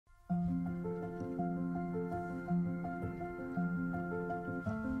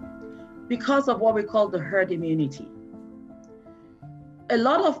because of what we call the herd immunity. A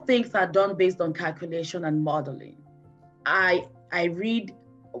lot of things are done based on calculation and modeling. I read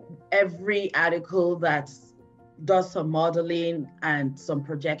every article that does some modeling and some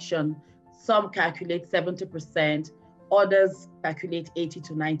projection. Some calculate 70%, others calculate 80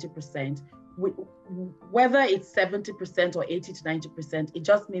 to 90%. Whether it's 70% or 80 to 90%, it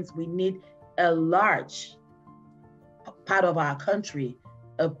just means we need a large part of our country,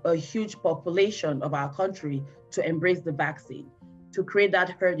 a huge population of our country to embrace the vaccine, to create that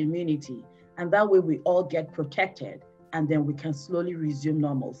herd immunity. And that way we all get protected, and then we can slowly resume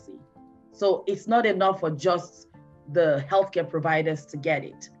normalcy. So it's not enough for just the healthcare providers to get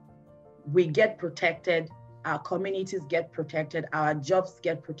it. We get protected, our communities get protected, our jobs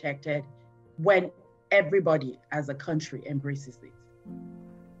get protected when everybody as a country embraces it.